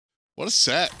What a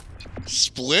set.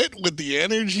 Split with the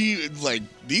energy. Like,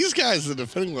 these guys are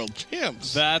defending world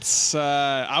champs. That's,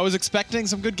 I was expecting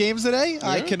some good games today. Yeah.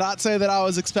 I cannot say that I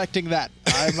was expecting that.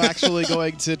 I'm actually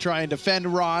going to try and defend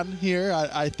Ron here.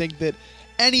 I think that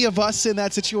any of us in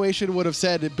that situation would have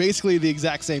said basically the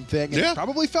exact same thing and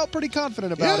probably felt pretty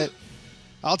confident about it.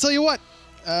 I'll tell you what,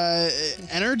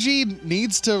 energy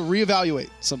needs to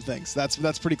reevaluate some things.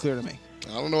 That's pretty clear to me.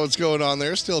 I don't know what's going on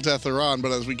there. Still Death or on,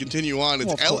 but as we continue on,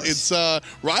 it's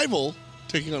Rival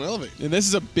taking on Elevate. And this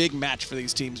is a big match for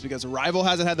these teams because Rival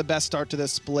hasn't had the best start to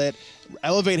this split.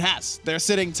 Elevate has. They're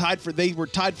sitting they were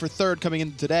tied for third coming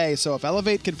into today. So if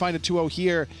Elevate can find a 2-0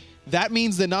 here, that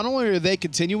means that not only are they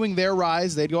continuing their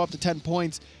rise, they'd go up to 10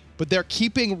 points, but they're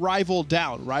keeping Rival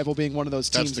down. Rival being one of those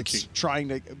teams that's trying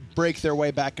to break their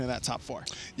way back into that top 4.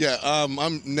 Yeah,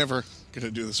 I'm never going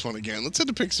to do this one again. Let's head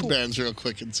to pick some bands real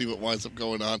quick and see what winds up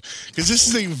going on. Because this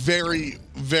is a very,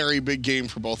 very big game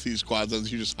for both these squads,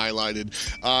 as you just highlighted.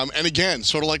 And again,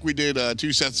 sort of like we did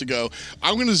 2 sets ago,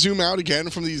 I'm going to zoom out again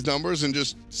from these numbers and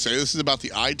just say this is about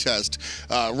the eye test.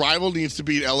 Rival needs to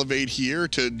beat Elevate here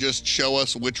to just show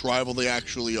us which rival they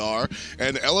actually are.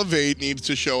 And Elevate needs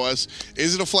to show us,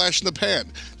 is it a flash in the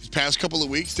pan? Past couple of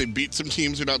weeks, they beat some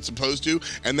teams they're not supposed to,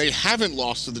 and they haven't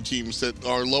lost to the teams that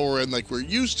are lower end like we're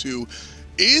used to.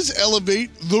 Is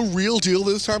Elevate the real deal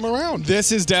this time around?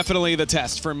 This is definitely the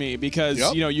test for me because,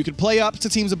 you know, you can play up to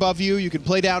teams above you, you can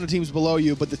play down to teams below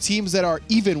you, but the teams that are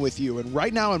even with you, and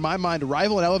right now in my mind,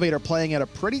 Rival and Elevate are playing at a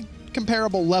pretty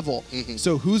comparable level.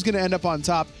 So who's going to end up on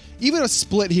top? Even a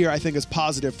split here, I think, is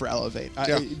positive for Elevate.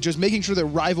 Just making sure that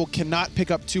Rival cannot pick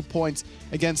up 2 points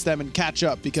against them and catch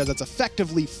up, because that's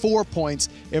effectively 4 points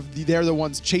if they're the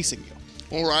ones chasing you.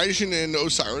 Well, Ryzen and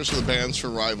Osiris are the bans for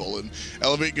Rival, and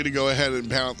Elevate going to go ahead and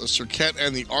ban out the Circuit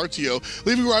and the RTO,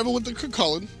 leaving Rival with the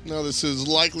Chulainn. Now, this is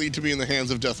likely to be in the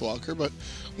hands of Deathwalker, but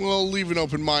we'll leave an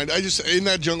open mind. In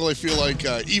that jungle, I feel like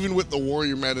even with the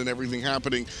warrior meta and everything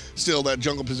happening, still that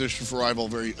jungle position for Rival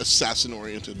very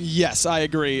assassin-oriented. Yes, I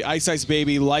agree.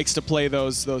 iceicebaby likes to play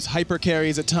those hyper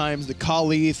carries at times, the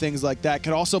Kali, things like that.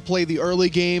 Can also play the early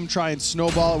game, try and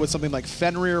snowball it with something like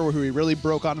Fafnir, who he really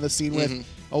broke onto the scene with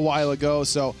a while ago.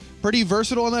 So pretty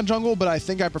versatile in that jungle, but I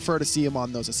think I prefer to see him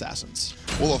on those assassins.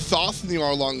 Well, Thoth and the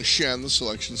Erlang Shen, the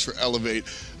selections for Elevate.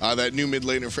 That new mid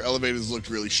laner for Elevate has looked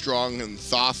really strong, and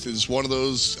Thoth is one of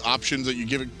those options that you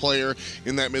give a player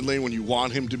in that mid lane when you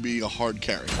want him to be a hard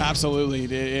carry. Absolutely.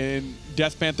 And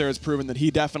DeathPanter has proven that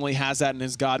he definitely has that in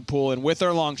his god pool, and with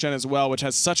Erlang Shen as well, which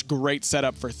has such great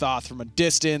setup for Thoth from a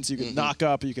distance. You can knock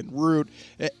up, you can root.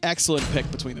 Excellent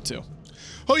pick between the two.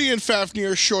 Hoyi and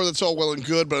Fafnir, sure, that's all well and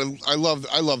good, but I love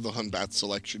the Batz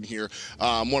selection here.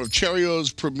 One of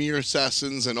Cherryo's premier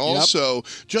assassins, and also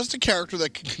just a character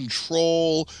that can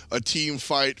control a team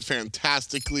fight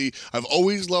fantastically. I've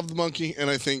always loved the monkey, and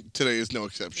I think today is no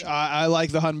exception. I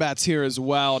like the Batz here as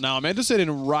well. Now, I'm interested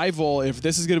in Rival if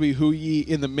this is going to be Hoyi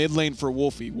in the mid lane for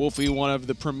Wlfy. Wlfy, one of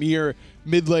the premier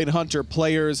mid lane hunter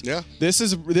players. Yeah.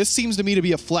 This seems to me to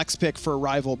be a flex pick for a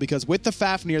Rival, because with the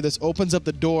Fafnir, this opens up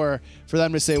the door for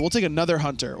them to say, we'll take another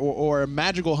hunter or a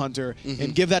magical hunter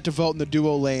and give that to Vote in the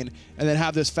duo lane, and then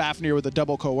have this Fafnir with a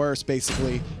double coerce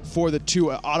basically for the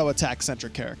 2 auto attack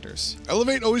centric characters.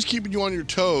 Elevate always keeping you on your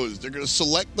toes. They're going to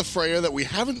select the Freya that we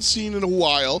haven't seen in a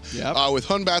while. With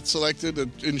Batz selected,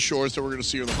 it ensures that we're going to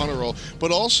see her in the hunter role,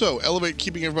 but also Elevate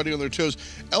keeping everybody on their toes.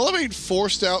 Elevate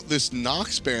forced out this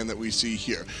Nox ban that we see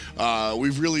here.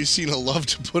 We've really seen a love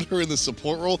to put her in the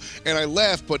support role, and I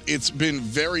laugh, but it's been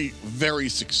very, very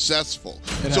successful.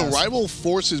 So Rival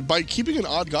forces, by keeping an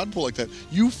odd god pool like that,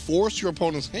 you force your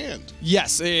opponent's hand.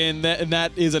 Yes, and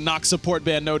that is a Nox support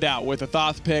ban, no doubt, with a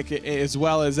Thoth pick, as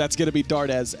well as that's going to be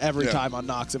Dardez every time on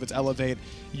Nox if it's Elevate.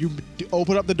 You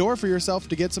open up the door for yourself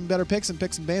to get some better picks and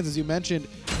bans, as you mentioned.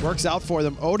 Works out for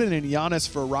them. Odin and Janus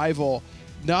for Rival.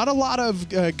 Not a lot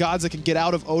of gods that can get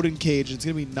out of Odin cage. It's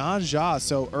going to be Naja.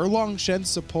 So Erlang Shen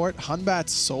support,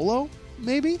 Batz solo,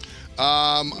 maybe?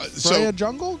 Freya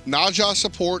jungle? Naja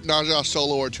support, Naja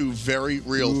solo are 2 very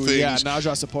real things. Yeah,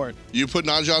 Naja support. You put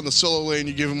Naja in the solo lane,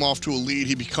 you give him off to a lead,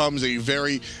 he becomes a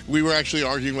very, we were actually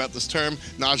arguing about this term,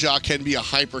 Naja can be a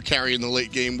hyper carry in the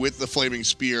late game with the flaming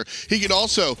spear. He can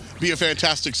also be a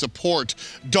fantastic support.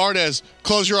 Dardez,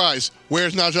 close your eyes.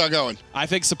 Where's Naja going? I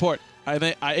think support. I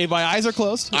think my eyes are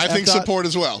closed. I think support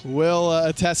as well. We'll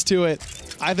attest to it.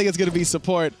 I think it's going to be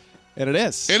support. And it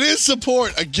is. It is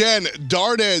support. Again,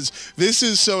 Dardez. This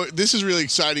is really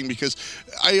exciting because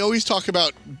I always talk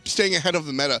about staying ahead of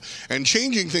the meta and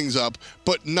changing things up,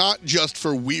 but not just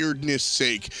for weirdness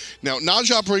sake. Now,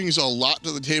 Najah brings a lot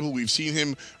to the table. We've seen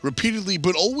him repeatedly,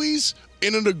 but always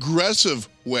in an aggressive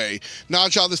way.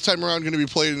 Najah this time around going to be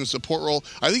played in a support role.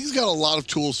 I think he's got a lot of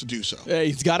tools to do so.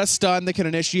 He's got a stun that can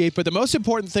initiate, but the most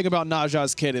important thing about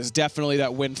Najah's kit is definitely that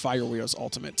Windfire Wheel's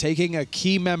ultimate. Taking a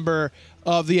key member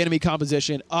of the enemy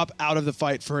composition up out of the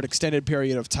fight for an extended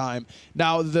period of time.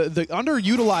 Now, the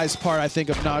underutilized part, I think,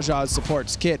 of Najah's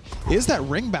support's kit is that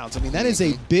ring bounce. I mean, that is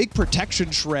a big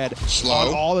protection shred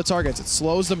on all the targets. It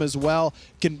slows them as well.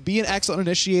 Can be an excellent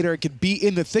initiator. It can be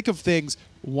in the thick of things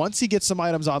once he gets some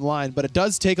items online, but it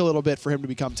does take a little bit for him to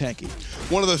become tanky.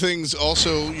 One of the things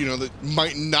also, that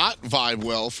might not vibe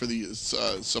well for the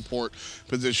support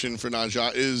position for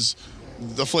Najah is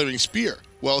the Flaming Spear.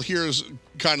 Well, here's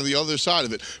kind of the other side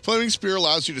of it. Flaming Spear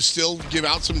allows you to still give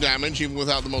out some damage even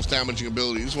without the most damaging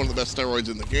abilities, one of the best steroids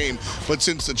in the game. But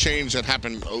since the change that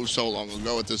happened so long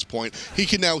ago at this point, he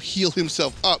can now heal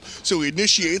himself up. So he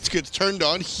initiates, gets turned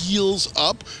on, heals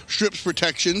up, strips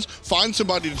protections, finds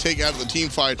somebody to take out of the team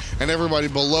fight, and everybody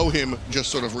below him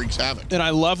just sort of wreaks havoc. And I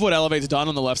love what Elevate's done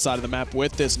on the left side of the map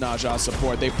with this Najah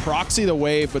support. They proxy the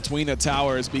wave between the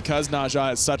towers because Najah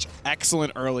has such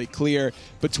excellent early clear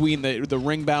between the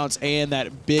ring bounce and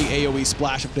that big AoE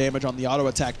splash of damage on the auto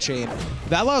attack chain.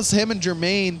 That allows him and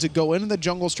Jermain to go into the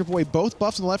jungle, strip away both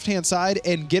buffs on the left-hand side,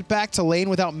 and get back to lane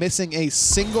without missing a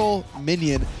single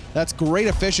minion. That's great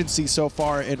efficiency so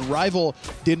far, and Rival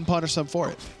didn't punish them for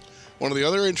it. One of the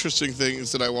other interesting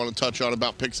things that I want to touch on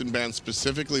about picks and bans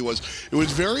specifically was it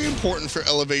was very important for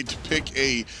Elevate to pick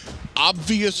a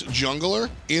obvious jungler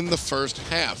in the first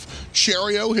half.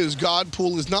 Cherryo, his god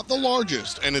pool, is not the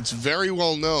largest, and it's very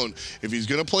well known. If he's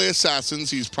going to play assassins,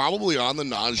 he's probably on the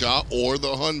Najah or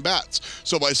the Hun Batz.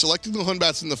 So by selecting the Hun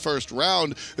Batz in the first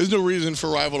round, there's no reason for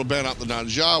Rival to ban out the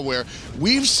Najah, where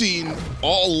we've seen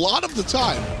a lot of the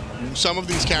time some of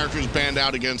these characters banned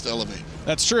out against Elevate.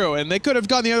 That's true, and they could have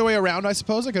gone the other way around, I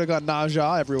suppose. They could have gone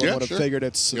Najah. Everyone would have figured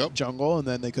it's jungle, and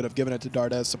then they could have given it to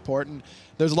Dardez support. And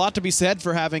there's a lot to be said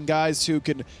for having guys who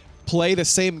can play the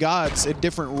same gods in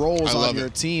different roles on your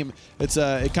team. It's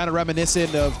it kind of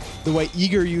reminiscent of the way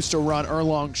Eager used to run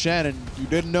Erlang Shen, and you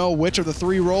didn't know which of the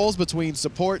three roles between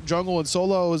support, jungle, and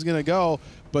solo was going to go,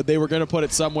 but they were going to put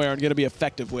it somewhere and going to be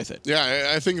effective with it.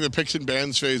 Yeah, I think the picks and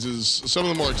bans phase is some of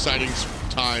the more exciting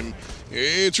time.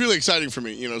 It's really exciting for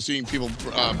me, seeing people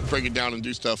break it down and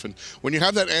do stuff. And when you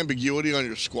have that ambiguity on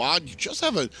your squad, you just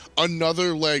have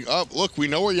another leg up. Look, we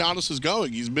know where Janus is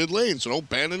going. He's mid lane, so don't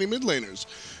ban any mid laners.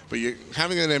 But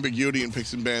having that ambiguity in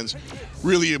picks and bans,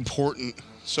 really important.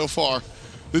 So far,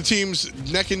 the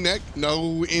team's neck and neck,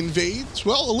 no invades.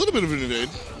 Well, a little bit of an invade.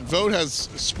 Vote has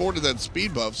sported that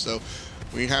speed buff, so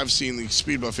we have seen the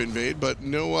speed buff invade, but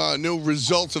no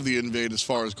results of the invade as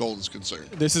far as gold is concerned.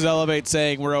 This is Elevate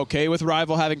saying we're okay with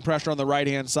Rival having pressure on the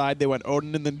right-hand side. They went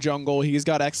Odin in the jungle. He's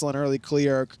got excellent early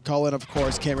clear. Chulainn, of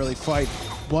course, can't really fight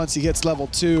once he hits level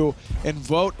 2. And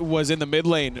Vote was in the mid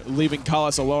lane, leaving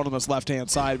Kallis alone on this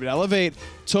left-hand side. But Elevate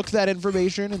took that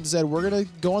information and said, we're going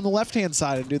to go on the left-hand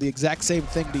side and do the exact same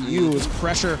thing to you, is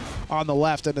pressure on the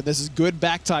left. And this is good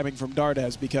back timing from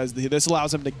Dardez because this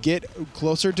allows him to get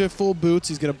closer to full boots.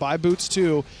 He's going to buy boots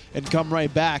too and come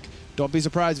right back. Don't be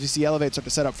surprised if you see Elevate start to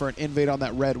set up for an invade on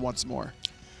that red once more.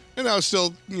 And now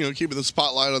still, keeping the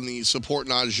spotlight on the support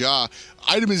Najah.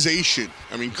 Itemization.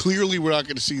 I mean, clearly we're not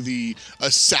going to see the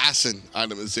assassin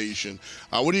itemization.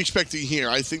 What are you expecting here?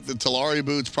 I think the Talaria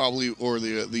boots probably, or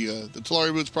the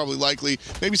Talaria boots probably likely.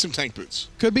 Maybe some tank boots.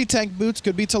 Could be tank boots.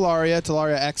 Could be Talaria.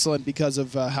 Talaria excellent because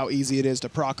of how easy it is to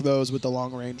proc those with the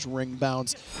long-range ring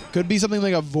bounce. Could be something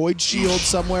like a Void Shield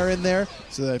somewhere in there.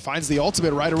 So that it finds the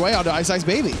ultimate right away onto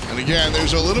iceicebaby. And again,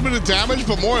 there's a little bit of damage,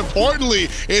 but more importantly,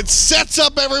 it sets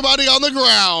up everybody on the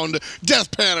ground.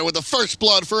 DeathPanter with the first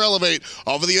blood for Elevate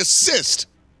over the assist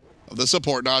of the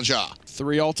support Najah.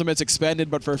 3 ultimates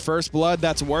expended, but for first blood,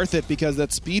 that's worth it because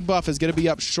that speed buff is going to be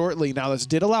up shortly. Now, this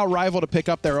did allow Rival to pick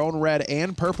up their own red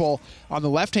and purple on the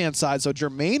left-hand side, so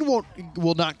Jermain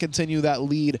will not continue that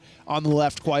lead on the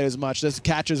left quite as much. This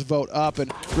catches Vote up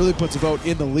and really puts Vote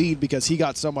in the lead because he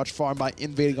got so much farm by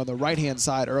invading on the right-hand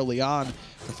side early on.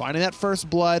 So finding that first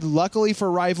blood, luckily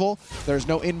for Rival, there's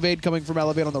no invade coming from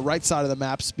Elevate on the right side of the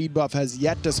map. Speed buff has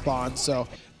yet to spawn, so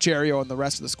Cherryo and the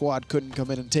rest of the squad couldn't come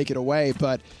in and take it away,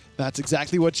 but that's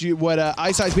exactly what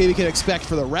iceicebaby can expect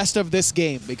for the rest of this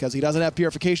game because he doesn't have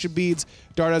purification beads.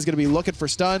 Dardez is going to be looking for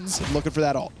stuns, looking for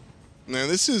that ult. Now,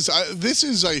 this is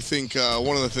I think,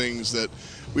 one of the things that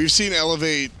we've seen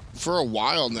Elevate for a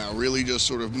while now, really just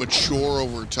sort of mature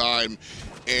over time.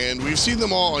 And we've seen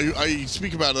them all. I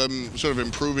speak about them sort of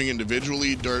improving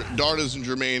individually. Dardez and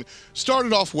Jermain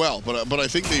started off well, but I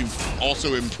think they've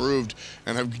also improved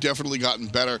and have definitely gotten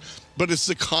better. But it's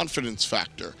the confidence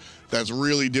factor that's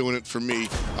really doing it for me.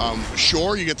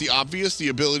 Sure, you get the obvious, the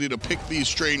ability to pick these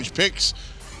strange picks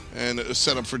and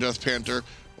set up for DeathPanter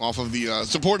off of the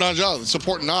support Naja, the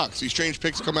support Nox. These strange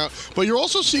picks come out, but you're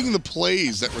also seeing the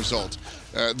plays that result.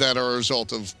 That are a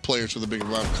result of players with a big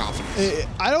amount of confidence.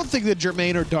 I don't think that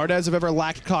Jermain or Dardez have ever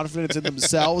lacked confidence in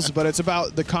themselves, but it's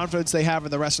about the confidence they have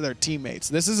in the rest of their teammates.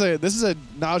 This is a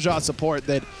Naja support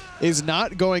that is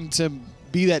not going to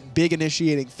be that big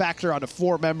initiating factor onto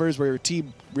 4 members where your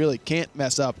team really can't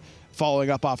mess up following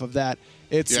up off of that.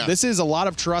 This is a lot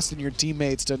of trust in your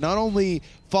teammates to not only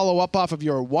follow up off of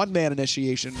your one-man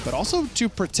initiation, but also to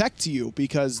protect you,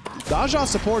 because Naja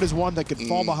support is one that can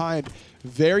fall behind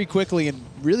very quickly and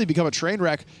really become a train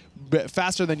wreck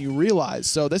faster than you realize.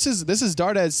 So this is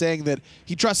Dardez saying that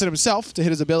he trusted himself to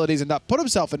hit his abilities and not put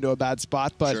himself into a bad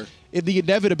spot, but in the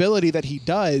inevitability that he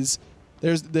does,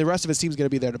 the rest of his team's going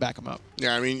to be there to back him up.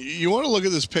 Yeah, I mean, you want to look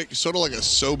at this pick sort of like a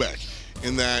Sobek,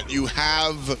 in that you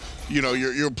have, you know,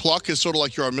 your pluck is sort of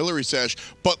like your artillery sash,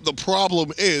 but the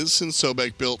problem is, since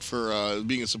Sobek built for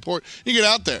being a support, you get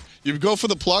out there. You go for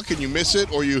the pluck and you miss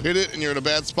it, or you hit it and you're in a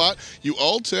bad spot, you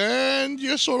ult and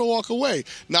you sort of walk away.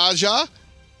 Naja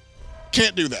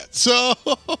can't do that. So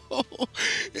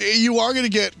you are going to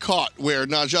get caught where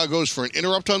Naja goes for an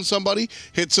interrupt on somebody,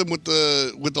 hits him with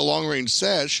the long-range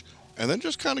sash, and then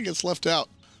just kind of gets left out.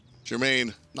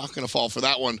 Jermain not going to fall for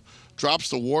that one. Drops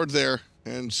the ward there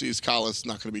and sees Kalis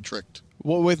not going to be tricked.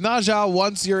 Well, with Naja,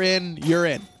 once you're in, you're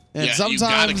in. And yeah, sometimes, you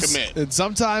gotta commit. And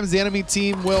sometimes the enemy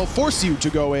team will force you to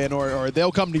go in, or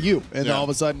they'll come to you, and all of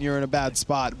a sudden you're in a bad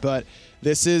spot. But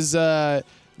this is, I've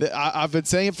been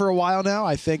saying it for a while now,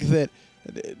 I think that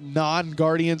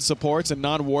non-Guardian supports and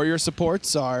non-Warrior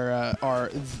supports are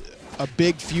a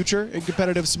big future in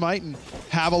competitive Smite and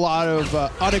have a lot of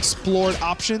unexplored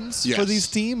options for these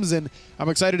teams, and I'm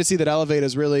excited to see that Elevate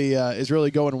is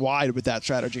really going wide with that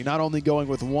strategy. Not only going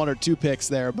with 1 or 2 picks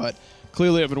there, but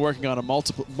clearly I've been working on a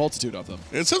multitude of them.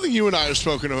 It's something you and I have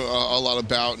spoken a lot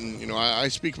about, and you know I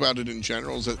speak about it in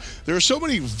general, is that there are so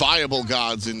many viable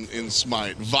gods in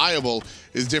Smite. Viable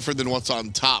is different than what's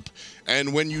on top.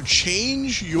 And when you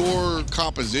change your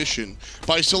composition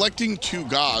by selecting 2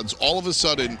 gods, all of a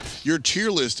sudden your tier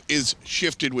list is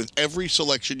shifted with every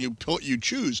selection you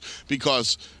choose,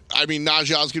 because I mean,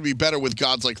 Naja is going to be better with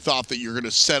gods like Thoth that you're going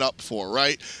to set up for,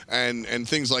 right? And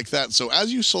things like that. So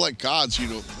as you select gods, you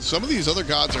know, some of these other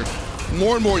gods are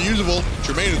more and more usable.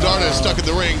 Jermain and Dardez stuck in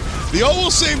the ring. The ult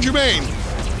will save Jermain,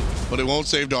 but it won't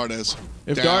save Dardez.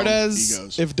 If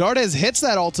Dardez hits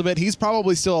that ultimate, he's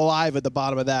probably still alive at the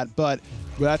bottom of that. But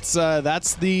that's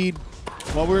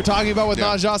what we were talking about with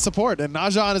Naja support. And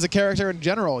Naja is a character in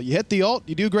general. You hit the ult,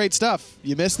 you do great stuff.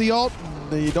 You miss the ult,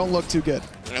 you don't look too good.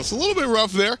 It's a little bit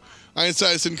rough there.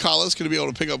 iceicebaby and Kalis going to be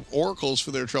able to pick up oracles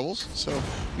for their troubles. So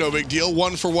no big deal.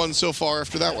 1 for 1 so far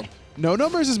after that one. No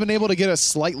Numbers has been able to get a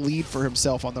slight lead for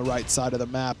himself on the right side of the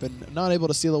map and not able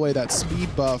to steal away that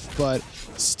speed buff, but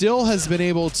still has been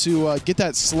able to get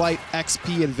that slight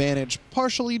XP advantage,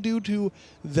 partially due to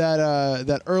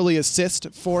that early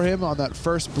assist for him on that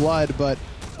first blood, but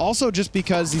also just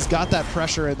because he's got that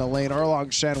pressure in the lane.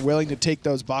 Erlang Shen willing to take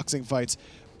those boxing fights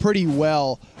pretty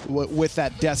well with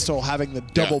that Death Toll having the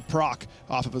double proc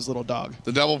off of his little dog.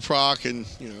 The double proc and,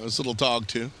 you know, his little dog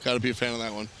too. Got to be a fan of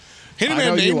that one.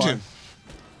 Hitman named him.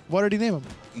 What did he name him?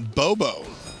 Bobo.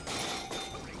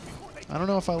 I don't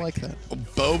know if I like that.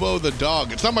 Bobo the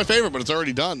dog. It's not my favorite, but it's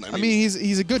already done. I mean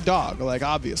he's a good dog, like,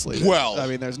 obviously. Well, I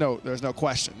mean, there's no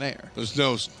question there. There's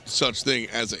no such thing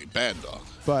as a bad dog.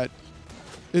 But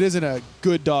it isn't a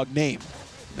good dog name,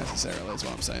 necessarily, is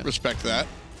what I'm saying. Respect that.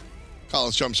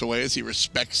 Kalis jumps away as he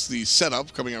respects the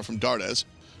setup coming out from Dardez.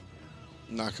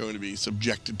 Not going to be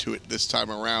subjected to it this time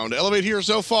around. Elevate here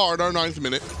so far in our 9th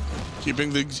minute,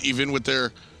 keeping things even with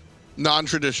their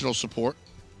non-traditional support.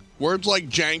 Words like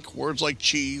jank, words like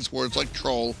cheese, words like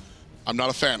troll, I'm not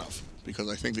a fan of, because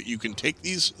I think that you can take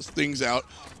these things out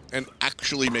and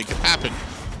actually make it happen.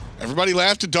 Everybody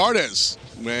laughed at Dardez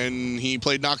when he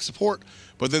played Nox support,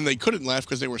 but then they couldn't laugh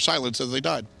because they were silenced as they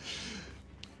died.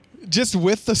 Just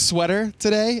with the sweater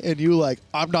today, and you like,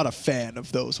 I'm not a fan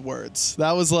of those words.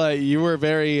 That was like, you were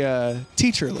very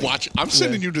teacherly. Watch, I'm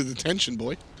sending you to detention,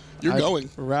 boy. You're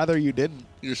going. Rather you didn't.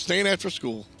 You're staying after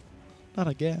school. Not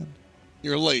again.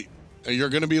 You're late. You're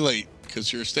going to be late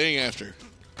because you're staying after.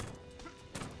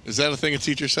 Is that a thing a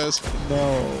teacher says?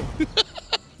 No.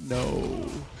 No.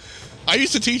 I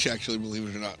used to teach, actually, believe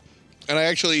it or not. And I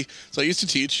used to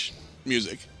teach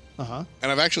music. And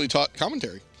I've actually taught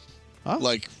commentary.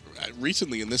 Like,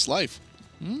 recently in this life.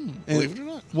 Believe it or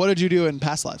not. What did you do in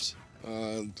past lives?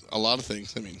 A lot of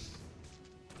things. I mean,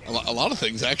 a lot of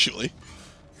things, actually.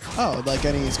 Oh, like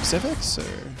any specifics? Or?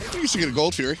 I used to get a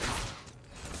Gold Fury.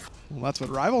 Well, that's what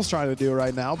Rival's trying to do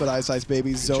right now, but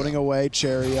iceicebaby's zoning away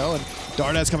Cherryo, and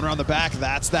Dardez coming around the back.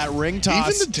 That's that ring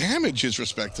toss. Even the damage is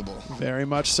respectable. Very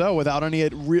much so, without any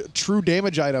true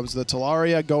damage items. The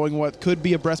Talaria going what could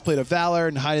be a Breastplate of Valor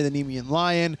and hiding the Nemean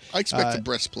Lion. I expect a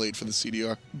Breastplate for the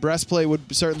CDR. Breastplate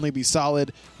would certainly be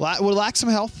solid. Would lack some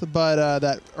health, but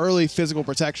that early physical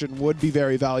protection would be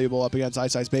very valuable up against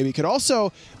iceicebaby. Could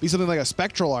also be something like a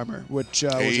Spectral Armor, which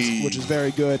is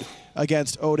very good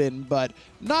against Odin, but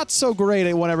not so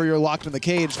great whenever you're locked in the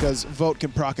cage because Vote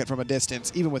can proc it from a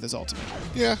distance, even with his ultimate.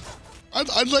 Yeah.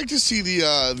 I'd like to see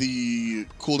the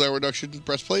cooldown reduction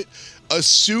breastplate,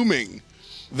 assuming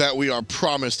that we are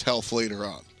promised health later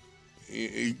on,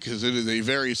 because it is a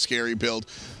very scary build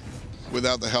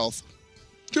without the health.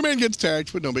 Jermain gets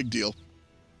tagged, but no big deal.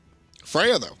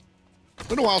 Freya, though.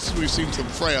 Been a while since we've seen some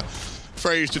Freya.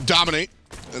 Freya used to dominate,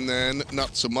 and then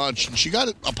not so much. And she got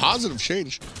a positive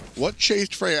change. What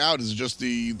chased Freya out? Is it just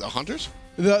the hunters?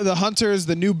 The hunters,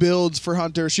 the new builds for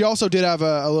hunters. She also did have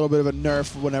a little bit of a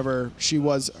nerf whenever she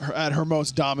was at her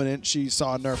most dominant. She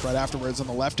saw a nerf right afterwards on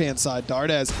the left-hand side.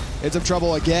 Dardez in some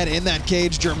trouble again in that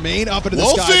cage. Jermain up into the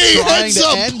sky trying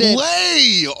to end it.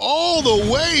 Play all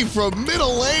the way from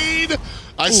middle lane.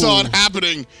 I saw it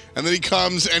happening, and then he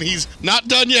comes, and he's not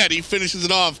done yet. He finishes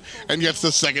it off and gets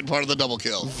the second part of the double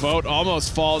kill. Vote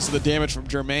almost falls to the damage from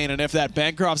Jermain, and if that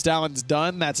Bancroft's down's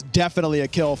done, that's definitely a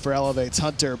kill for Elevate's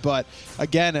Hunter. But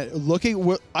again,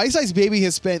 iceicebaby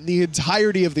has spent the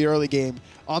entirety of the early game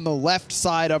on the left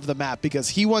side of the map because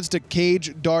he wants to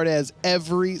cage Dardez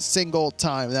every single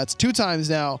time. That's 2 times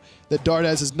now that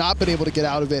Dardez has not been able to get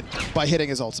out of it by hitting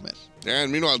his ultimate.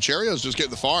 And meanwhile, Cherryo's just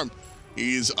getting the farm.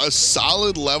 He's a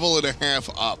solid level and a half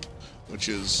up, which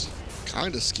is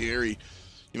kind of scary.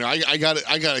 You know, I got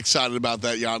excited about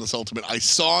that Janus ultimate. I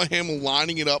saw him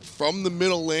lining it up from the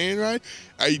middle lane, right?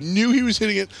 I knew he was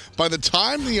hitting it. By the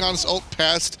time the Janus ult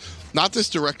passed, not this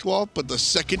direct wall, but the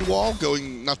second wall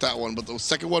going, not that one, but the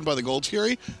second one by the Gold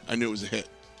Fury, I knew it was a hit.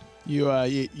 You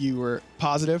were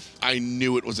positive? I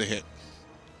knew it was a hit.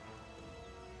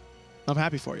 I'm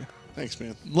happy for you. Thanks,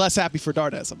 man. Less happy for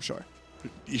Dardez, I'm sure.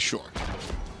 You sure?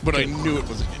 But I knew it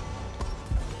was a hit.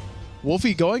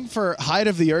 Wlfy going for Hide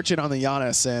of the Urchin on the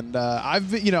Janus, and I'm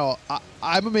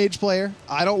a mage player.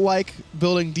 I don't like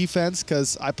building defense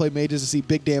because I play mages to see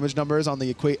big damage numbers on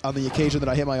the occasion that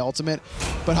I hit my ultimate.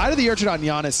 But Hide of the Urchin on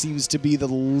Janus seems to be the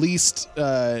least.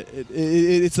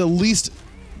 It's the least.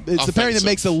 It's the pairing that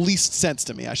makes the least sense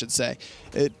to me, I should say.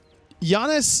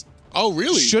 Janus. Oh,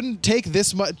 really? Shouldn't take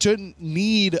this much. Shouldn't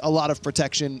need a lot of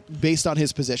protection based on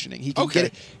his positioning. He can get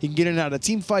it. He can get in and out of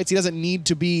team fights. He doesn't need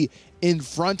to be in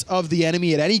front of the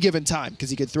enemy at any given time because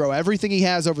he can throw everything he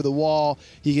has over the wall.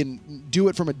 He can do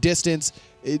it from a distance.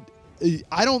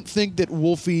 I don't think that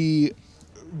Wlfy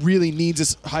really needs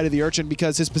this Hide of the Urchin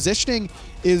because his positioning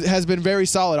has been very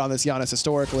solid on this Janus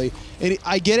historically. And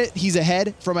I get it, he's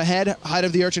ahead. From ahead, Hide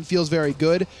of the Urchin feels very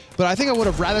good, but I think I would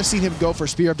have rather seen him go for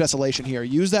Spear of Desolation here.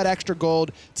 Use that extra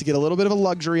gold to get a little bit of a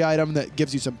luxury item that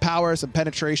gives you some power, some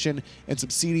penetration, and some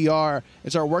CDR,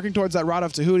 and start working towards that Rod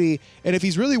of Tahuti. And if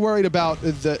he's really worried about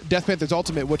the DeathPanter's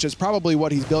ultimate, which is probably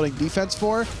what he's building defense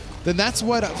for, then that's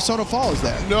what Sona Fall is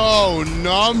there. No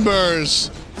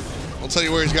numbers. I'll tell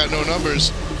you where he's got no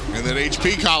numbers. And then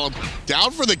HP column down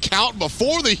for the count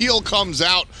before the heal comes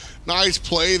out. Nice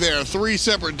play there. 3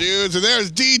 separate dudes. And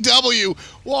there's DW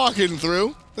walking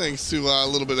through. Thanks to a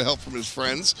little bit of help from his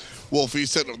friends. Wlfy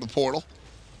setting up the portal.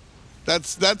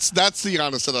 That's the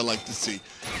Janus that I like to see.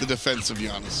 The defensive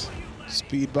Janus.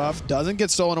 Speed buff doesn't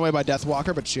get stolen away by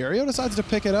Deathwalker, but Cherryo decides to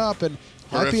pick it up and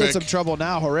might be in some trouble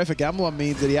now. Horrific emblem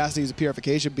means that he has to use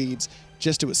purification beads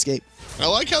just to escape. I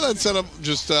like how that setup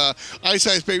just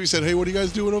iceicebaby said, "Hey, what are you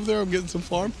guys doing over there? I'm getting some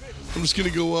farm. I'm just gonna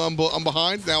go. I'm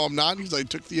behind. Now I'm not because I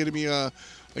took the enemy. I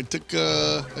took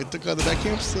the back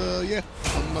camps. Yeah,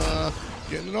 I'm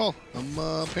getting it all.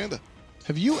 I'm Panda."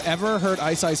 Have you ever heard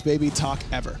iceicebaby talk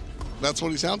ever? That's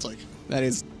what he sounds like. That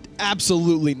is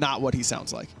absolutely not what he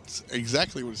sounds like. It's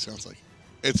exactly what he sounds like.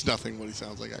 It's nothing what he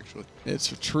sounds like, actually.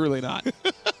 It's truly not.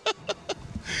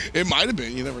 It might have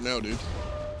been. You never know, dude.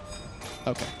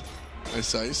 Okay.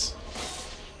 Ice.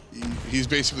 He's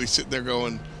basically sitting there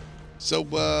going, so,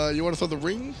 you want to throw the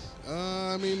ring?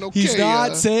 I mean, okay. He's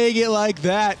not saying it like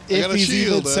that if he's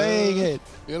even saying it.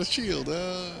 I got a shield.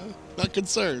 Not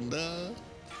concerned.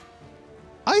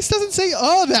 Ice doesn't say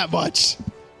that much.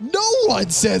 No one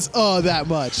says that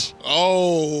much.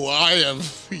 Oh, I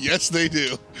have. Yes, they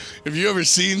do. Have you ever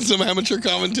seen some amateur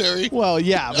commentary? Well,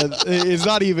 yeah, but it's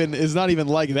not even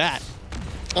like that.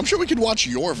 I'm sure we could watch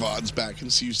your VODs back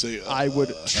and see you say I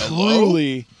would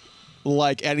truly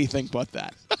like anything but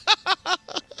that.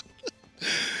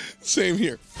 Same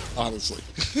here, honestly.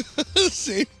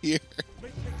 Same here.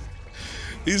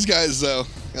 These guys, though,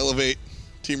 Elevate,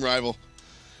 Team Rival.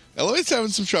 Elevate's having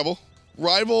some trouble.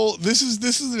 Rival, this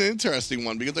is an interesting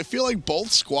one because I feel like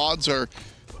both squads are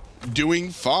doing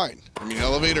fine. I mean,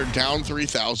 Elevate are down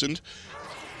 3,000.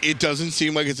 It doesn't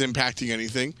seem like it's impacting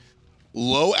anything.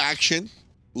 Low action,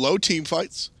 low team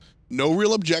fights, no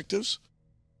real objectives.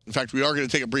 In fact, we are going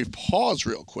to take a brief pause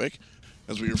real quick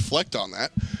as we reflect on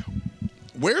that.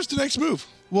 Where's the next move?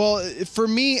 Well, for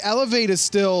me, Elevate is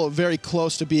still very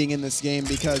close to being in this game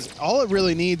because all it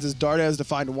really needs is Dardez to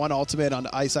find one ultimate on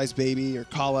iceicebaby or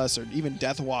Chulainn or even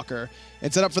Deathwalker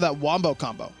and set up for that wombo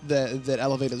combo that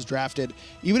Elevate has drafted.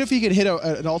 Even if he could hit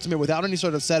an ultimate without any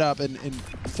sort of setup and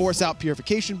force out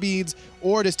purification beads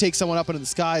or just take someone up into the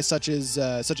sky such as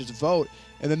Vote,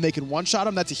 and then they can one-shot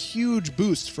him, that's a huge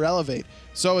boost for Elevate.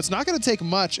 So it's not going to take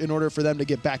much in order for them to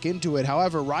get back into it.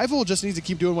 However, Rival just needs to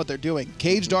keep doing what they're doing.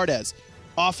 Cage Dardez.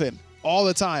 Often, all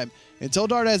the time. Until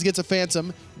Dardez gets a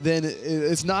Phantom, then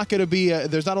it's not going to be,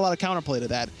 there's not a lot of counterplay to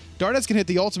that. Dardez can hit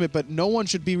the ultimate, but no one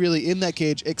should be really in that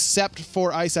cage except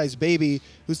for iceicebaby,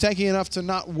 who's tanky enough to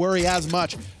not worry as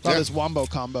much about this wombo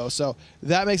combo. So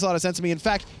that makes a lot of sense to me. In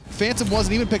fact, Phantom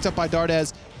wasn't even picked up by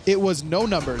Dardez. It was No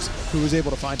Numbers who was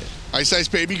able to find it.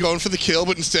 iceicebaby going for the kill,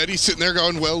 but instead he's sitting there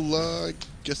going, well, I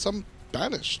guess I'm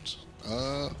banished.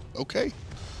 Okay.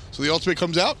 So the ultimate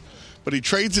comes out, but he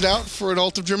trades it out for an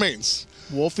ult of Jermain's.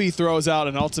 Wlfy throws out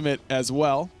an ultimate as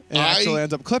well and actually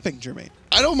ends up clipping Jermain.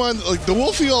 I don't mind, like, the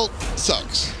Wlfy ult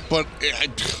sucks, but I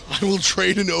will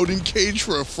trade an Odin cage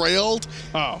for a Freya ult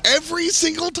every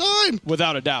single time.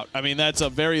 Without a doubt. I mean, that's a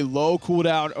very low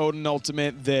cooldown Odin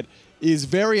ultimate that is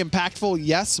very impactful,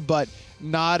 yes, but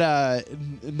not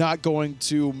going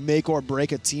to make or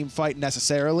break a team fight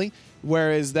necessarily.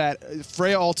 Whereas that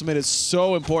Freya ultimate is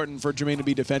so important for Jermain to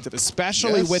be defensive,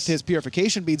 especially with his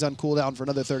purification beads on cooldown for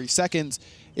another 30 seconds.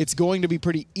 It's going to be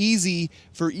pretty easy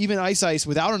for even Ice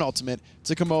without an ultimate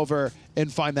to come over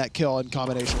and find that kill in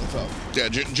combination with Thoth. Yeah,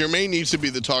 Jermain needs to be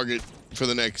the target for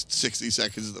the next 60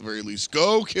 seconds at the very least.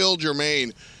 Go kill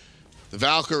Jermain. The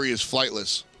Valkyrie is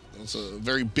flightless. That's a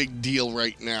very big deal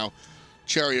right now.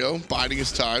 Cherryo biding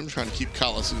his time, trying to keep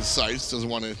Chulainn in his sights, doesn't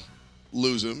want to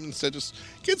lose him. Instead, just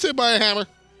gets hit by a hammer.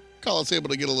 Chulainn's able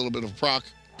to get a little bit of a proc.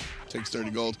 Takes 30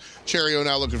 gold. Cherryo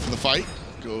now looking for the fight.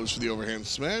 Goes for the overhand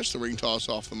smash. The ring toss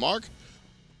off the mark.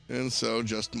 And so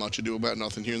just much ado about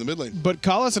nothing here in the mid lane. But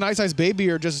Chulainn and iceicebaby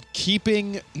are just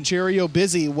keeping Cherryo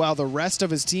busy while the rest of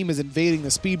his team is invading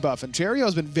the speed buff. And Cherryo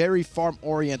has been very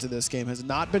farm-oriented this game. Has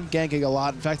not been ganking a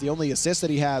lot. In fact, the only assist that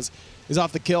he has is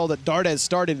off the kill that Dardez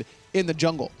started in the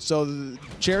jungle. So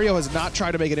Cherryo has not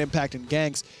tried to make an impact in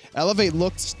ganks. Elevate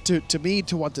looks to me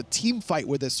to want to team fight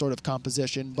with this sort of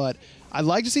composition, but I'd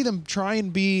like to see them try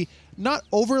and be not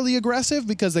overly aggressive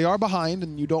because they are behind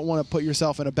and you don't want to put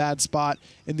yourself in a bad spot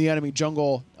in the enemy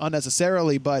jungle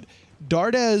unnecessarily, but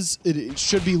Dardez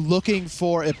should be looking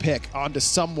for a pick onto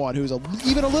someone who's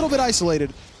even a little bit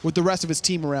isolated with the rest of his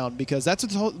team around, because that's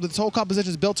what this whole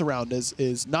composition is built around, is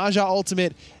Naja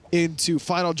ultimate into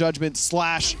Final Judgment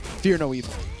 / Fear No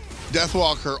Evil.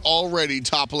 Deathwalker already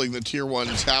toppling the tier 1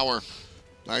 tower.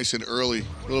 Nice and early.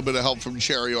 A little bit of help from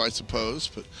Cherryo, I suppose,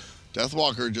 but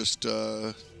Deathwalker just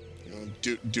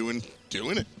doing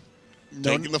it.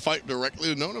 Taking the fight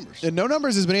directly to No Numbers. And No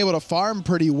Numbers has been able to farm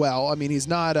pretty well. I mean, he's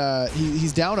not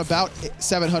he's down about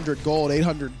 700 gold,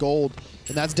 800 gold,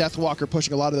 and that's Deathwalker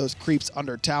pushing a lot of those creeps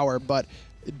under tower, but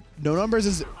No Numbers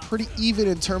is pretty even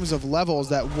in terms of levels.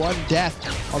 That one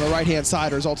death on the right-hand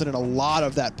side resulted in a lot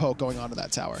of that poke going onto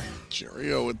that tower.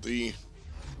 Cherryo with the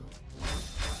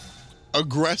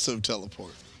aggressive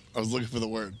teleport. I was looking for the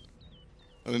word.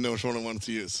 I didn't know which one I wanted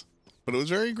to use, but it was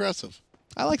very aggressive.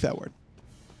 I like that word.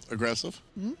 Aggressive?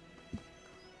 Mm-hmm.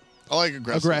 I like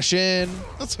aggressive. Aggression.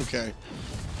 That's okay.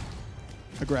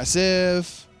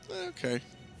 Aggressive. Okay.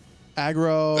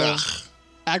 Aggro. Ugh.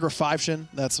 Aggrafivtion.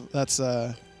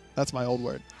 That's my old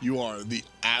word. You are the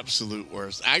absolute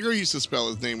worst. Aggro used to spell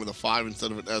his name with a 5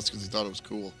 instead of an S because he thought it was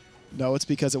cool. No, it's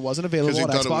because it wasn't available on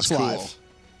Xbox Live.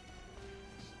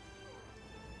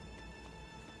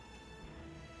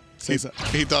 Cool.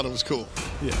 He thought it was cool.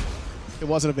 Yeah. It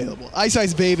wasn't available.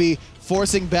 iceicebaby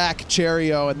forcing back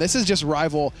Cherryo, and this is just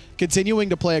Rival continuing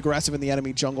to play aggressive in the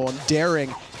enemy jungle and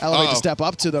daring Elevate to step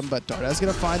up to them, but Dardez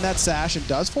going to find that sash and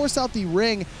does force out the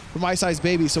ring from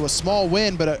iceicebaby, so a small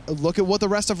win, but look at what the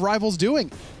rest of Rival's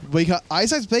doing. Because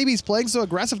iceicebaby's playing so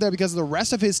aggressive there because the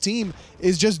rest of his team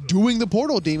is just doing the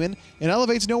portal demon, and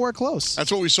Elevate's nowhere close.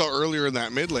 That's what we saw earlier in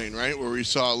that mid lane, right? Where we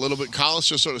saw a little bit Collis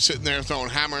just sort of sitting there throwing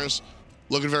hammers,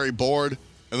 looking very bored,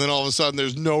 and then all of a sudden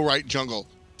there's no right jungle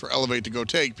for Elevate to go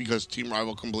take because Team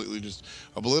Rival completely just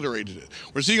obliterated it.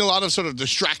 We're seeing a lot of sort of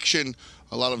distraction,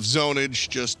 a lot of zonage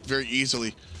just very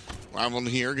easily. Rival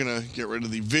here gonna get rid of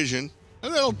the vision,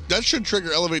 and that should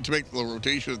trigger Elevate to make the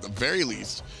rotation at the very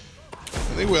least.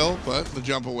 And they will, but the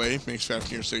jump away makes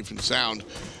Fafnir safe and sound.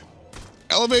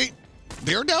 Elevate,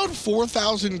 they're down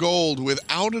 4,000 gold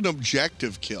without an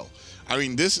objective kill. I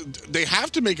mean, they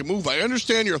have to make a move. I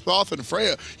understand your Thoth and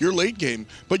Freya, your late game,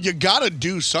 but you gotta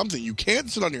do something. You can't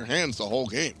sit on your hands the whole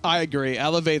game. I agree.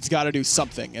 Elevate's gotta do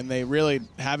something, and they really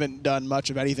haven't done much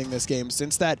of anything this game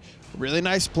since that really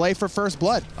nice play for First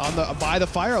Blood on by the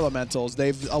Fire Elementals.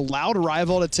 They've allowed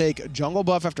Rival to take jungle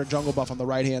buff after jungle buff on the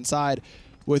right-hand side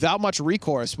without much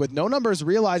recourse, with no numbers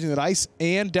realizing that Ice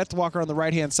and Deathwalker on the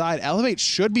right-hand side. Elevate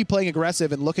should be playing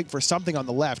aggressive and looking for something on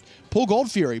the left. Pull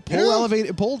Gold Fury, pull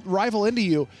Elevate, pull Rival into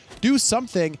you, do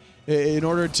something in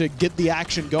order to get the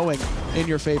action going in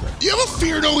your favor. You have a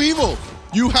fear no evil.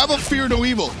 You have a fear no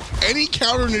evil. Any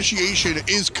counter initiation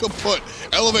is kaput.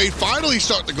 Elevate finally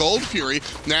start the Gold Fury.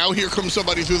 Now here comes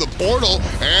somebody through the portal,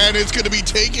 and it's going to be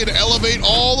taken. Elevate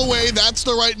all the way. That's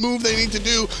the right move they need to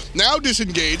do. Now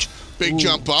disengage. Big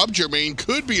jump up. Jermain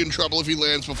could be in trouble if he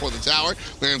lands before the tower.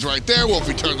 Lands right there.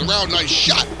 Wlfy turns around. Nice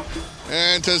shot.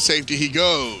 And to safety he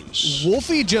goes.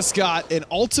 Wlfy just got an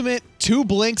ultimate, 2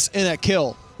 blinks, and a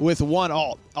kill with 1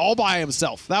 ult, all by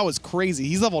himself. That was crazy.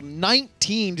 He's level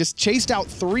 19, just chased out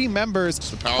 3 members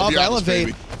of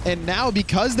Elevate. And now,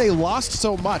 because they lost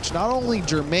so much, not only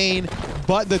Jermain,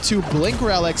 but the 2 blink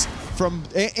relics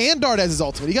and Dardez's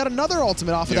ultimate. He got another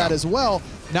ultimate off of that as well.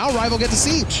 Now Rival get to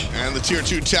siege. And the tier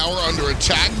 2 tower under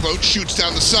attack. Boat shoots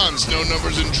down the Suns. No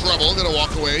numbers in trouble. Gonna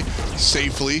walk away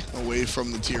safely away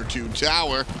from the tier 2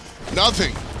 tower.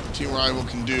 Nothing Team Rival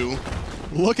can do.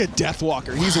 Look at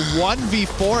Deathwalker. He's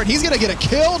 1v4, and he's gonna get a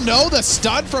kill. No, the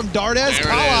stun from Dardez.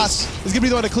 Kalas is gonna be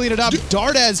the one to clean it up.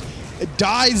 Dardez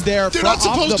dies there. They're not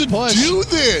supposed to do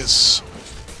this.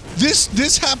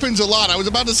 This happens a lot. I was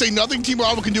about to say nothing Team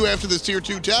Rival can do after this tier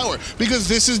 2 tower, because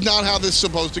this is not how this is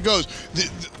supposed to go.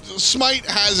 Smite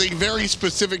has a very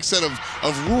specific set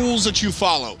of rules that you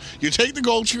follow. You take the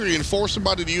gold tier and force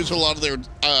somebody to use a lot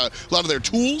of their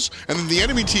tools, and then the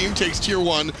enemy team takes tier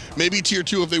 1, maybe tier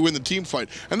 2 if they win the team fight.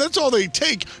 And that's all they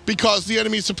take because the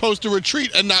enemy's supposed to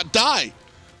retreat and not die.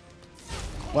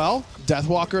 Well,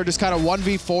 Deathwalker just kind of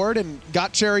 1v4'd and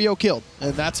got Cherryo killed.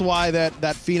 And that's why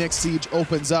that Phoenix Siege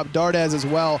opens up. Dardez as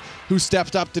well, who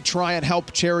stepped up to try and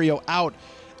help Cherryo out.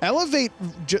 Elevate,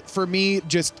 for me,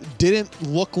 just didn't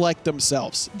look like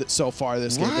themselves so far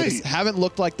this game. They just haven't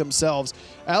looked like themselves.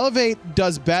 Elevate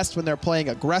does best when they're playing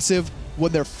aggressive,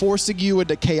 when they're forcing you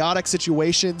into chaotic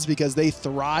situations because they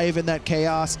thrive in that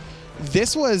chaos.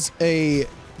 This was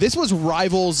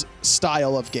Rival's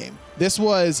style of game. This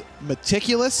was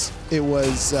meticulous. It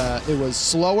was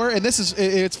slower, and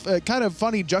it's a kind of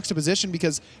funny juxtaposition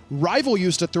because Rival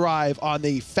used to thrive on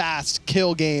the fast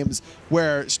kill games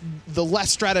where the less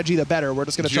strategy the better. We're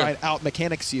just going to try and out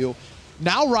mechanics you.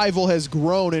 Now Rival has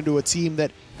grown into a team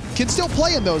that can still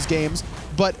play in those games,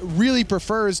 but really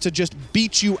prefers to just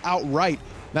beat you outright.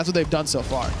 And that's what they've done so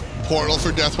far. Portal for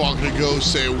Deathwalker to go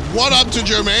say what up to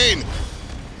Jermain.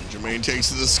 Jermain takes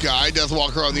to the sky.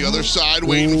 Deathwalker on the other side,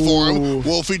 waiting for him.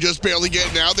 Wlfy just barely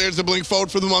getting out. There's the blink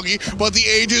forward for the monkey, but the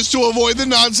Aegis to avoid the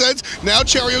nonsense. Now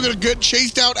Cherryo gonna get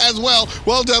chased out as well,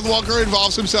 while Deathwalker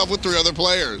involves himself with 3 other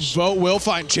players. Vote will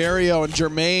find Cherryo and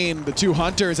Jermain. The 2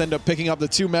 hunters end up picking up the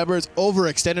 2 members,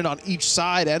 overextended on each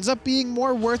side. Ends up being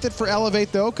more worth it for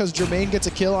Elevate though, because Jermain gets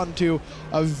a kill onto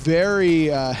a very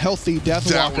healthy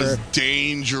Deathwalker. That was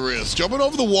dangerous. Jumping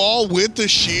over the wall with the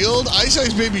shield.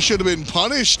 iceicebaby should have been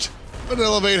punished. But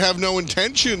Elevate have no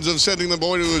intentions of sending the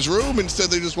boy to his room. Instead,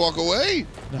 they just walk away.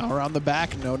 Now around the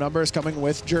back, no numbers coming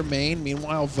with Jermain.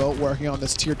 Meanwhile, Vote working on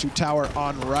this tier 2 tower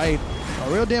on right. A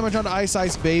real damage on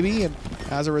iceicebaby, and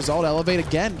as a result, Elevate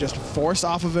again just forced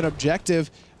off of an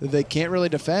objective that they can't really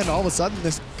defend. All of a sudden,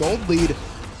 this gold lead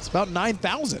is about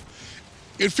 9,000.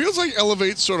 It feels like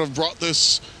Elevate sort of brought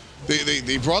this.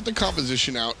 They brought the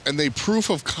composition out and they proof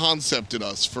of concepted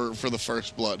us for the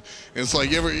First Blood. And it's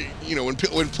like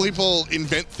when people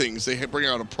invent things, they bring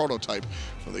out a prototype.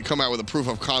 Or they come out with a proof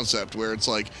of concept where it's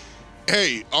like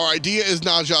hey, our idea is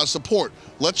Naja support.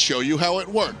 Let's show you how it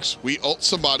works. We ult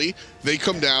somebody, they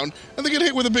come down, and they get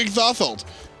hit with a big Thoth ult.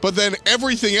 But then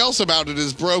everything else about it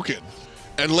is broken.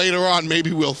 And later on,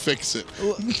 maybe we'll fix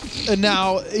it.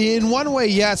 Now, in one way,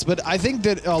 yes, but I think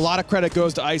that a lot of credit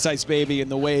goes to iceicebaby in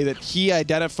the way that he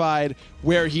identified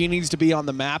where he needs to be on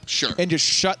the map and just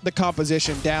shut the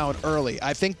composition down early.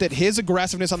 I think that his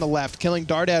aggressiveness on the left, killing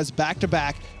Dardez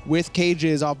back-to-back with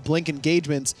cages off blink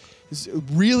engagements,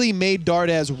 really made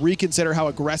Dardez reconsider how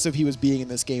aggressive he was being in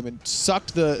this game and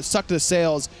sucked the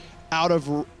sails out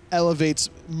of Elevate's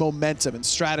momentum and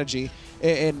strategy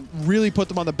and really put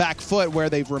them on the back foot where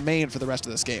they've remained for the rest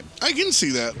of this game. I can see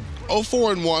that.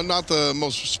 0-4-1, not the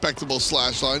most respectable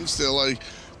slash line. Still, I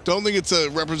don't think it's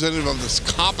a representative of this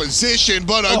composition,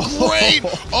 but a great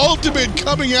ultimate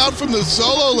coming out from the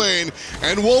solo lane.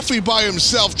 And Wlfy by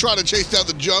himself trying to chase down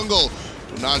the jungle.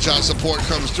 Naja support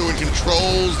comes through and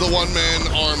controls the one-man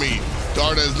army.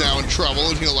 Dardez now in trouble,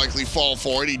 and he'll likely fall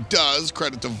for it. He does.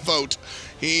 Credit to Vote.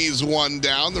 He's one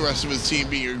down. The rest of his team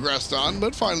being aggressed on,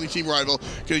 but finally Team Rival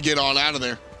going to get on out of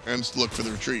there and look for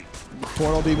the retreat.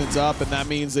 Portal Demon's up, and that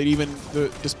means that even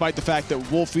despite the fact that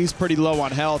Wlfy's pretty low on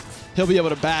health, he'll be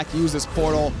able to use this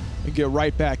portal and get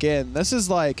right back in. This is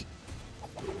like,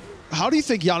 how do you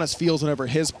think Janus feels whenever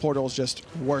his portal is just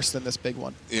worse than this big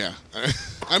one? Yeah.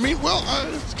 I mean, well,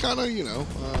 it's kind of, you know,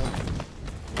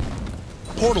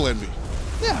 portal envy.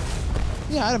 Yeah.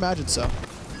 Yeah, I'd imagine so.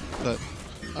 But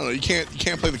I don't know, you can't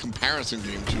play the comparison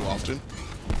game too often.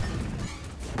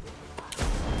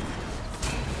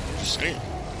 Just saying.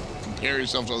 Compare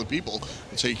yourself to other people.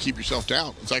 That's how you keep yourself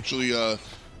down. It's actually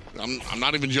I'm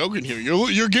not even joking here.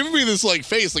 You're giving me this like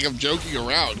face like I'm joking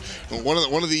around. But one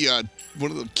of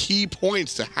the key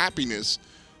points to happiness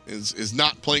is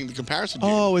not playing the comparison game.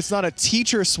 Oh, it's not a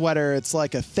teacher sweater. It's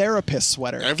like a therapist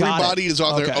sweater. Everybody is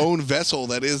on their own vessel.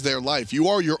 That is their life. You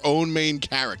are your own main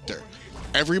character.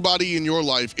 Everybody in your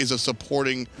life is a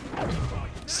supporting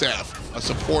staff, a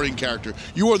supporting character.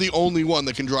 You are the only one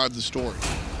that can drive the story.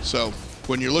 So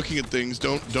when you're looking at things,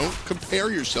 don't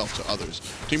compare yourself to others.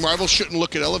 Team Rival shouldn't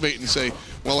look at Elevate and say,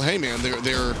 well, hey, man,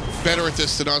 they're better at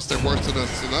this than us. They're worse than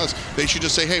us. They should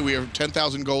just say, hey, we have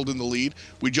 10,000 gold in the lead.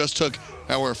 We just took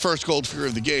our first gold figure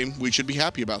of the game. We should be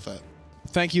happy about that.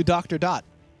 Thank you, Dr. Dot.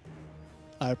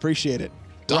 I appreciate it.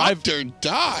 Dr.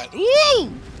 Dot. Woo!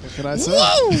 What can I say?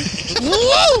 Woo!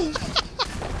 Woo!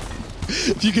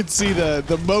 If you could see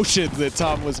the motions that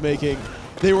Tom was making,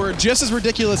 they were just as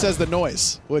ridiculous as the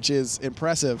noise, which is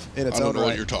impressive in its own right. I don't know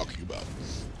what you're talking about.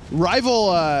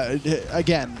 Rival,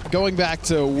 again, going back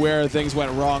to where things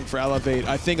went wrong for Elevate,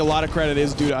 I think a lot of credit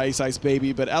is due to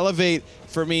iceicebaby, but Elevate,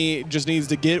 for me, just needs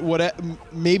to get what...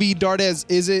 Maybe Dardez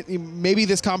isn't... Maybe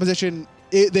this composition...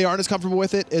 they aren't as comfortable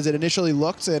with it as it initially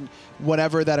looked, and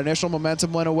whenever that initial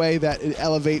momentum went away, that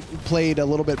Elevate played a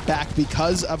little bit back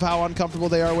because of how uncomfortable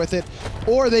they are with it,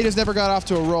 or they just never got off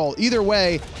to a roll. Either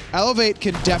way, Elevate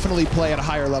can definitely play at a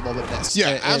higher level than this.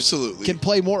 Yeah, absolutely. Can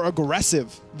play more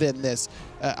aggressive than this.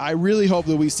 I really hope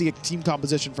that we see a team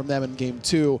composition from them in Game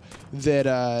 2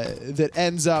 that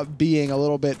ends up being a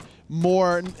little bit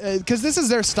more, because this is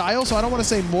their style, so I don't want to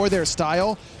say more their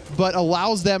style, but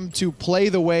allows them to play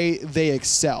the way they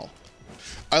excel.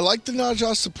 I like the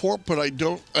Naja support, but I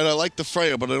don't, and I like the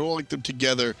Freya, but I don't like them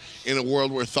together in a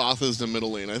world where Thoth is the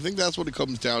middle lane. I think that's what it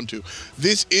comes down to.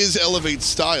 This is Elevate's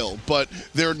style, but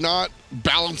they're not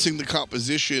balancing the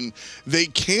composition. They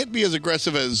can't be as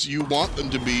aggressive as you want them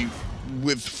to be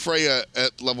with Freya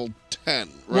at level 10,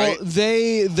 right?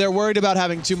 Well, they're worried about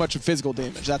having too much physical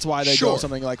damage. That's why they go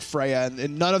something like Freya,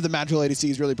 and none of the magical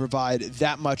ADCs really provide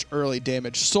that much early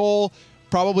damage. Soul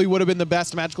probably would have been the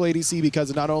best magical ADC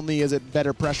because not only is it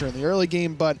better pressure in the early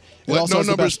game, but it also has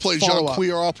the best follow-up.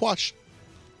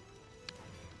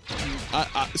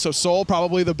 So Soul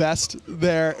probably the best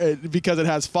there because it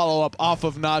has follow-up off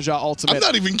of Naja ultimate. I'm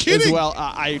not even kidding. As well,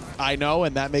 I know,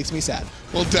 and that makes me sad.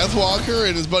 Well, Deathwalker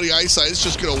and his buddy Ice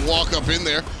just going to walk up in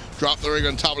there, drop the ring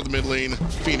on top of the mid lane.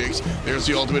 Phoenix. There's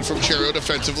the ultimate from Cherryo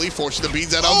defensively, forcing the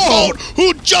beads out on Vote,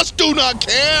 who just do not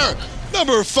care.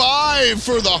 Number 5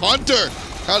 for the Hunter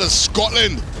out of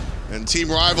Scotland. And Team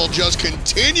Rival just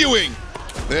continuing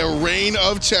their reign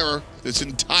of terror this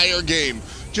entire game.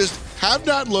 Just have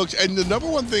not looked, and the number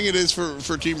one thing it is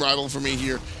for Team Rival for me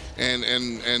here,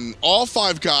 and all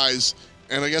 5 guys,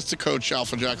 and I guess the coach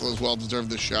Alpha Jackal as well deserve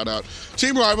this shout out.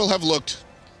 Team Rival have looked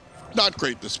not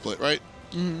great this split, right?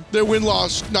 Their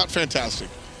win-loss, not fantastic.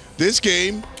 This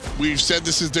game, we've said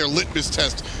this is their litmus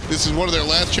test. This is one of their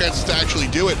last chances to actually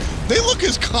do it. They look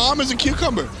as calm as a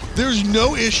cucumber. There's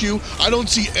no issue. I don't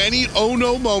see any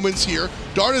oh-no moments here.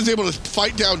 Dardez is able to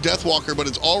fight down Deathwalker, but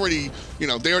it's already, you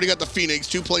know, they already got the Phoenix,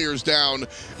 2 players down.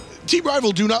 Team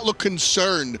Rival do not look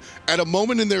concerned at a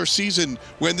moment in their season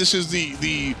when this is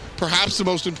the perhaps the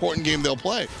most important game they'll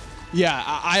play. Yeah,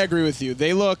 I agree with you.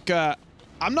 They look,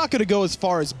 I'm not going to go as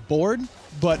far as bored,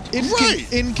 but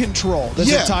in control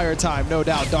this entire time, no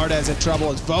doubt. Dardez in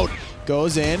trouble as Vote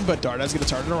goes in, but Dardez going to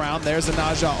turn it around. There's the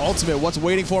Naja ultimate. What's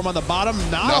waiting for him on the bottom?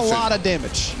 Not a lot of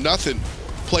damage. Nothing.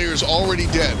 Players already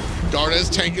dead. Dardez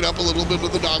tanking up a little bit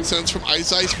of the nonsense from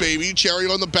iceicebaby.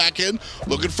 Cherryo on the back end,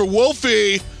 looking for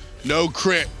Wlfy. No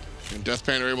crit. And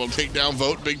DeathPanter able to take down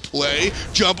Vote. Big play.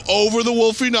 Jump over the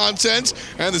Wlfy nonsense.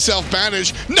 And the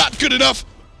self-banish. Not good enough.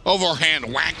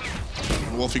 Overhand whack.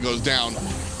 And Wlfy goes down.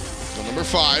 So number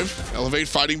 5. Elevate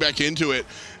fighting back into it.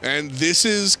 And this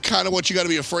is kind of what you got to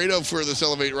be afraid of for this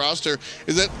Elevate roster.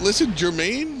 Is that, listen,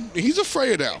 Jermain, he's a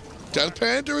Freya now.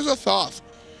 DeathPanter is a Thoth.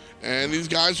 And these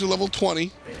guys are level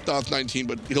 20. Thoth 19,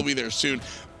 but he'll be there soon.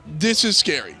 This is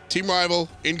scary. Team Rival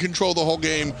in control the whole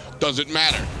game. Doesn't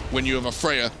matter when you have a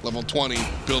Freya level 20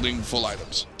 building full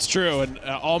items. It's true, and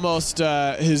almost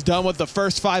is done with the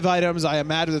first 5 items. I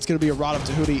imagine it's going to be a Rod of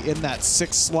Tahuti in that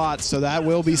 6th slot, so that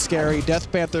will be scary.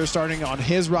 DeathPanter starting on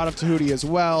his Rod of Tahuti as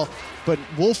well, but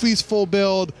Wlfy's full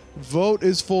build, Vote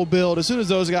is full build. As soon as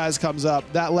those guys comes up,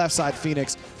 that left side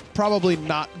Phoenix probably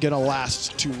not going to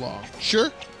last too long.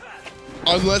 Sure,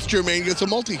 unless Jermain gets a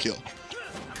multi-kill.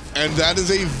 And that is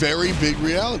a very big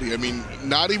reality. I mean,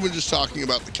 not even just talking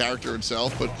about the character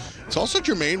itself, but it's also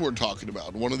Jermain we're talking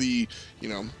about. One of the, you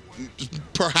know,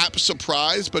 perhaps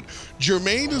surprised, but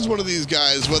Jermain is one of these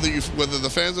guys, whether the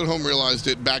fans at home realized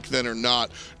it back then or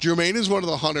not, Jermain is one of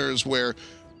the hunters where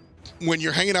when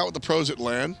you're hanging out with the pros at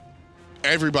LAN,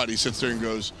 everybody sits there and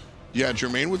goes, yeah,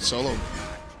 Jermain would solo.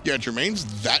 Yeah,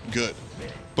 Jermain's that good.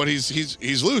 But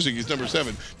he's losing. He's number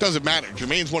 7. Doesn't matter.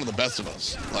 Jermain's one of the best of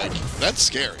us. Like, that's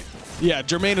scary. Yeah,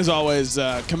 Jermain has always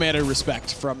commanded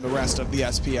respect from the rest of the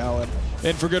SPL,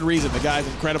 and for good reason. The guy's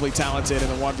incredibly talented in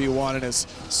the 1v1 and is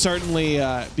certainly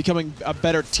becoming a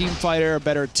better team fighter, a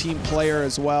better team player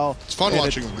as well. It's fun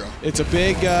watching him grow. It's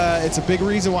a big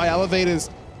reason why Elevate is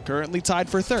currently tied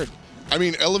for 3rd. I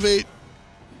mean, Elevate,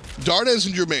 Dardez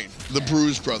and Jermain, the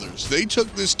Bruise brothers, they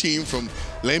took this team from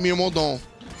Les Miamodons,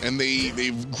 and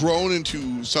they've grown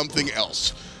into something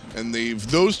else. And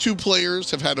those 2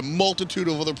 players have had a multitude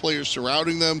of other players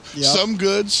surrounding them, some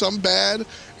good, some bad,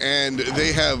 and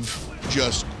they have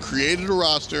just created a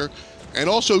roster and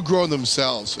also grown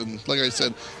themselves. And like I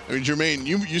said, I mean, Jermain,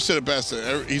 you said it best.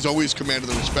 He's always commanded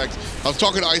the respect. I was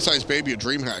talking to iceicebaby at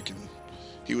DreamHack, and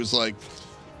he was like,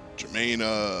 Jermain,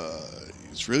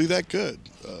 he's really that good.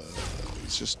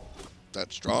 He's just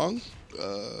that strong.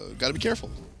 Got to be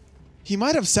careful. He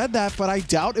might have said that, but I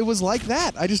doubt it was like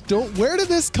that. I just don't. Where did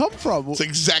this come from? It's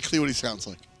exactly what he sounds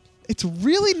like. It's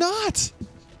really not.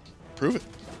 Prove it.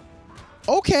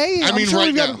 Okay. I mean, sure right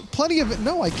we've now. got plenty of it.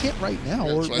 No, I can't right now.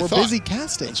 We're busy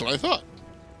casting. That's what I thought.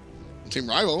 Team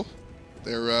Rival,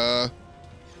 they're,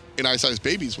 in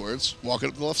iceicebaby's words, walking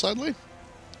up the left side lane.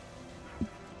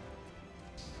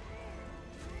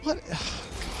 What?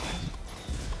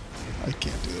 I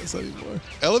can't do this anymore.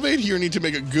 Elevate here need to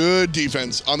make a good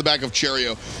defense on the back of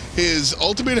Cherryo. His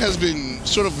ultimate has been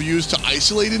sort of used to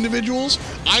isolate individuals.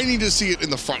 I need to see it in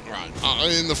the front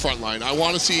line. I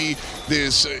want to see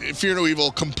this Fear No Evil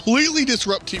completely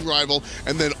disrupt Team Rival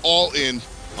and then all in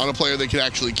on a player they could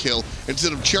actually kill,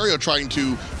 instead of Cherryo trying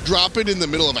to drop it in the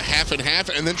middle of a half and half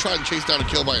and then try and chase down a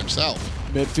kill by himself.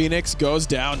 Mid Phoenix goes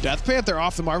down. DeathPanter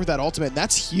off the mark with that ultimate.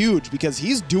 That's huge because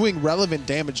he's doing relevant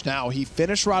damage now. He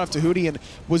finished Rod of Tahuti and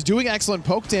was doing excellent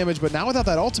poke damage, but now without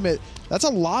that ultimate, that's a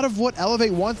lot of what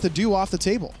Elevate wants to do off the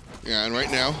table. Yeah, and right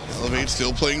now, Elevate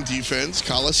still playing defense.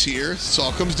 Kalas here. This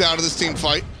all comes down to this team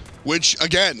fight, which,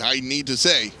 again, I need to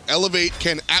say, Elevate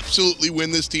can absolutely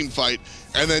win this team fight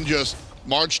and then just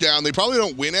march down. They probably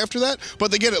don't win after that, but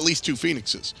they get at least 2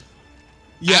 Phoenixes.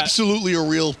 Yeah. Absolutely a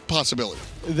real possibility.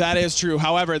 That is true.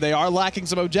 However, they are lacking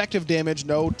some objective damage.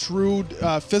 No true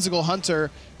physical hunter.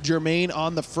 Jermain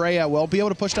on the Freya won't be able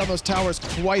to push down those towers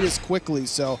quite as quickly.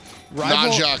 So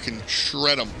Rival Naja can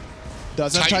shred them.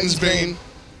 Doesn't have Titan's Bane.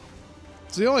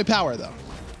 It's the only power, though.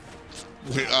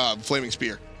 Flaming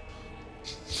Spear.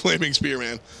 Flaming Spear,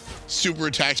 man. Super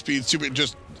attack speed. Super,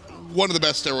 just one of the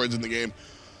best steroids in the game.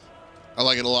 I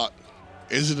like it a lot.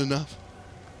 Is it enough?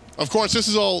 Of course, this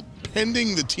is all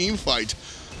pending the team fight.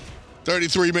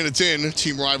 33 minutes in,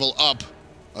 Team Rival up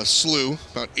a slew,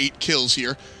 about 8 kills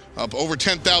here. Up over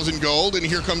 10,000 gold, and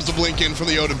here comes the blink in from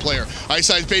the Odin player.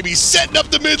 iceicebaby setting up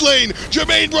the mid lane.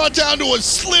 Jermain brought down to a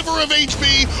sliver of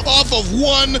HP off of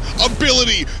one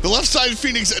ability. The left side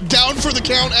Phoenix down for the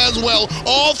count as well.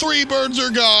 All three birds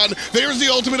are gone. There's the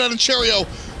ultimate out of Cherryo.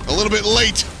 A little bit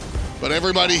late, but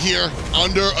everybody here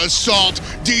under assault.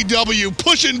 DW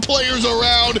pushing players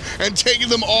around and taking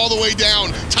them all the way down.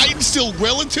 Titan's still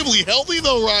relatively healthy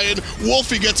though, Ryan.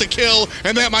 Wlfy gets a kill,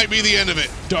 and that might be the end of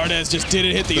it. Dardez just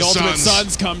didn't hit the ultimate.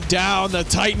 Suns come down. The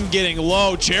Titan getting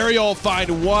low. Cherryo will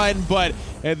find one, but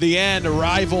at the end,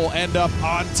 Rival end up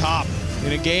on top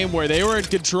in a game where they were in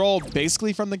control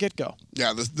basically from the get-go.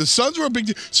 Yeah, the Suns were a big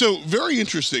deal. So, very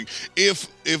interesting. If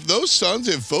those Suns,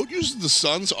 if Vote uses the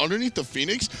Suns underneath the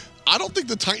Phoenix, I don't think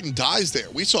the Titan dies there.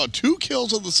 We saw 2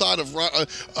 kills on the side of,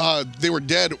 they were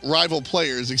dead Rival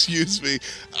players, excuse me.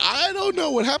 I don't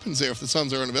know what happens there if the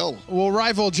Suns are unavailable. Well,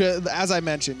 Rival, as I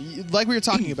mentioned, like we were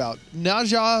talking about,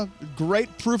 Naja,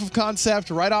 great proof of concept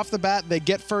right off the bat. They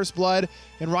get first blood,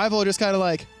 and Rival are just kind of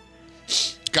like,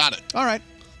 got it. All right,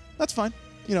 that's fine.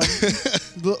 You know,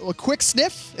 a quick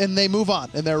sniff, and they move on,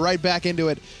 and they're right back into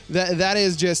it. That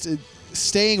is just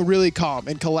staying really calm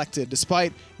and collected,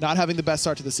 despite not having the best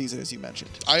start to the season, as you mentioned.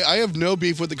 I have no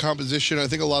beef with the composition. I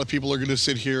think a lot of people are going to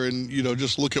sit here and, you know,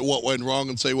 just look at what went wrong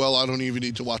and say, well, I don't even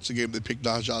need to watch the game. They picked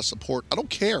Naja support. I don't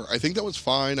care. I think that was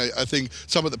fine. I think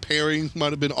some of the pairing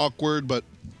might have been awkward, but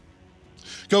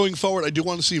going forward, I do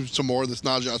want to see some more of this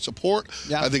Naja support.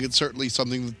 Yeah. I think it's certainly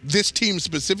something this team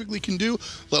specifically can do,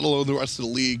 let alone the rest of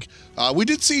the league. We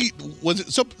did see, was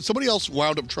it somebody else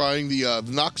wound up trying the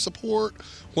Nox support?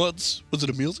 Was it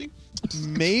Emilzy?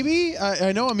 Maybe.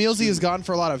 I know Emilzy has gone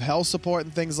for a lot of hell support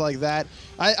and things like that.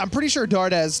 I'm pretty sure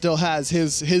Dardez still has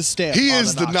his stamp. He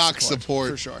is the Nox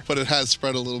support, for sure. But it has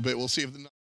spread a little bit. We'll see if the